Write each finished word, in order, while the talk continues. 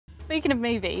Speaking of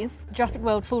movies, Jurassic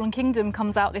World Fallen Kingdom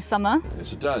comes out this summer.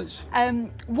 Yes, it does.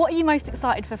 What are you most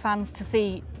excited for fans to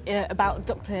see about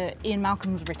Dr. Ian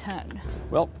Malcolm's return?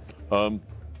 Well, I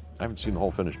haven't seen the whole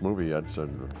finished movie yet, so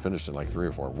finished in like 3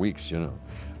 or 4 weeks, you know.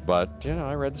 But, you know,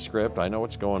 I read the script, I know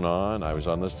what's going on, I was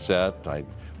on the set, I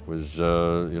was,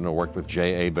 you know, worked with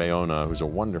J.A. Bayona, who's a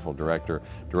wonderful director,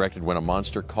 directed When a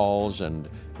Monster Calls and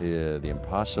The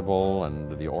Impossible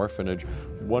and The Orphanage.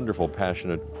 Wonderful,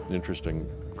 passionate, interesting,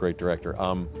 great director.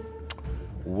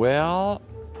 Well,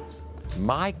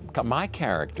 my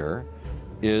character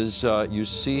is, you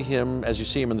see him, as you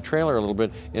see him in the trailer a little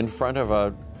bit, in front of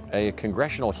a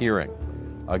congressional hearing,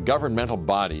 a governmental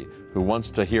body who wants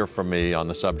to hear from me on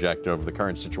the subject of the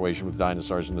current situation with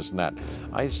dinosaurs and this and that.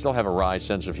 I still have a wry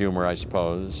sense of humor, I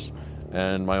suppose,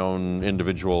 and my own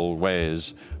individual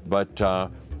ways, but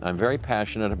I'm very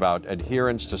passionate about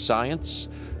adherence to science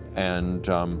and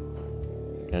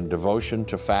devotion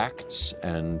to facts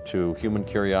and to human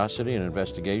curiosity and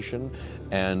investigation,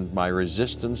 and my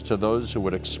resistance to those who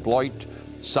would exploit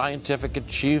scientific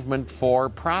achievement for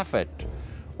profit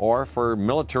or for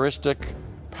militaristic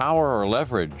power or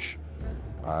leverage.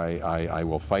 I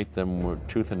will fight them with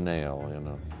tooth and nail, you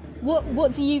know.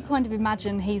 What do you kind of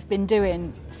imagine he's been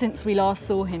doing since we last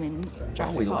saw him in Jurassic Park?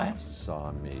 Well, we last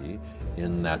saw me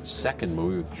in that second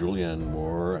movie with Julianne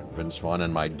Moore and Vince Vaughn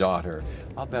and my daughter.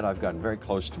 I'll bet I've gotten very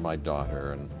close to my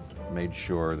daughter and made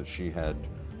sure that she had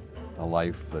a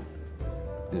life that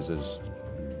is as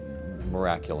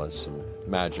miraculous and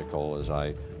magical as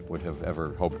I would have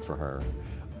ever hoped for her.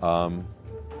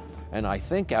 And I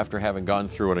think after having gone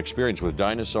through an experience with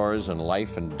dinosaurs and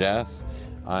life and death,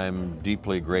 I'm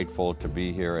deeply grateful to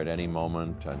be here at any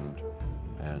moment, and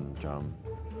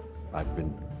I've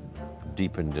been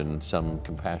deepened in some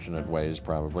compassionate ways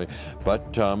probably,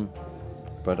 but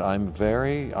I'm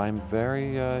very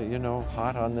you know,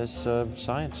 hot on this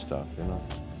science stuff, you know.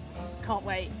 Can't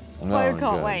wait. No, Can't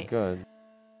good, wait. Good.